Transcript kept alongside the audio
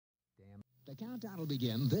The countdown will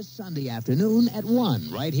begin this Sunday afternoon at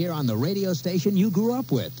 1, right here on the radio station you grew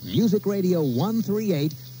up with. Music Radio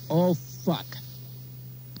 138. Oh, fuck.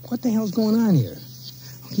 What the hell's going on here?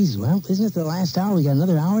 Geez, well, isn't it the last hour? We got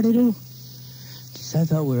another hour to do? Geez, I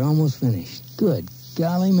thought we were almost finished. Good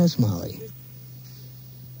golly, Miss Molly.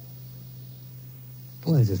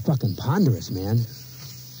 Boy, this is fucking ponderous, man.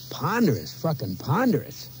 Ponderous, fucking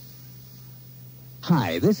ponderous.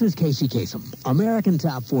 Hi, this is Kasem. American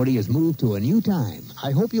Top 40 has moved to a new time.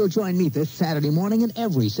 I hope you'll join me this Saturday morning and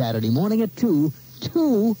every Saturday morning at 2.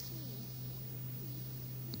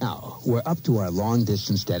 Now, we're up to our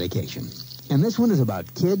long-distance dedication. And this one is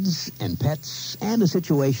about kids and pets and a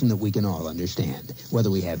situation that we can all understand,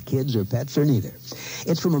 whether we have kids or pets or neither.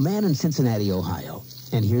 It's from a man in Cincinnati, Ohio.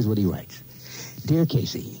 And here's what he writes. Dear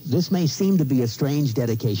Casey, this may seem to be a strange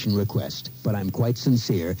dedication request, but I'm quite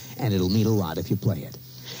sincere, and it'll mean a lot if you play it.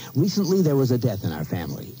 Recently, there was a death in our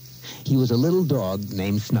family. He was a little dog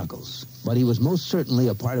named Snuggles, but he was most certainly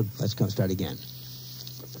a part of... Let's start again.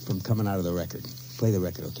 From coming out of the record. Play the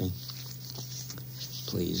record, okay?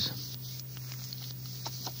 Please.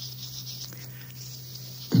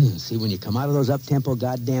 See, when you come out of those up-tempo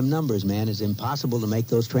goddamn numbers, man, it's impossible to make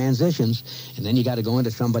those transitions, and then you got to go into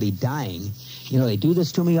somebody dying. You know, they do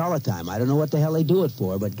this to me all the time. I don't know what the hell they do it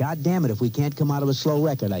for, but goddamn it, if we can't come out of a slow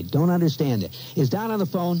record, I don't understand it. Is Don on the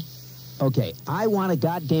phone? Okay, I want a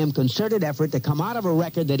goddamn concerted effort to come out of a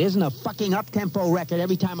record that isn't a fucking up-tempo record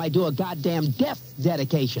every time I do a goddamn death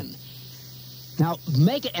dedication. Now,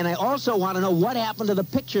 make it, and I also want to know what happened to the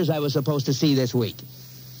pictures I was supposed to see this week.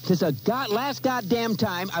 This is last goddamn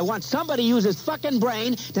time. I want somebody to use his fucking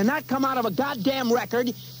brain to not come out of a goddamn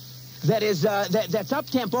record that is that's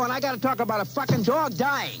up-tempo, and I got to talk about a fucking dog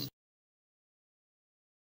dying.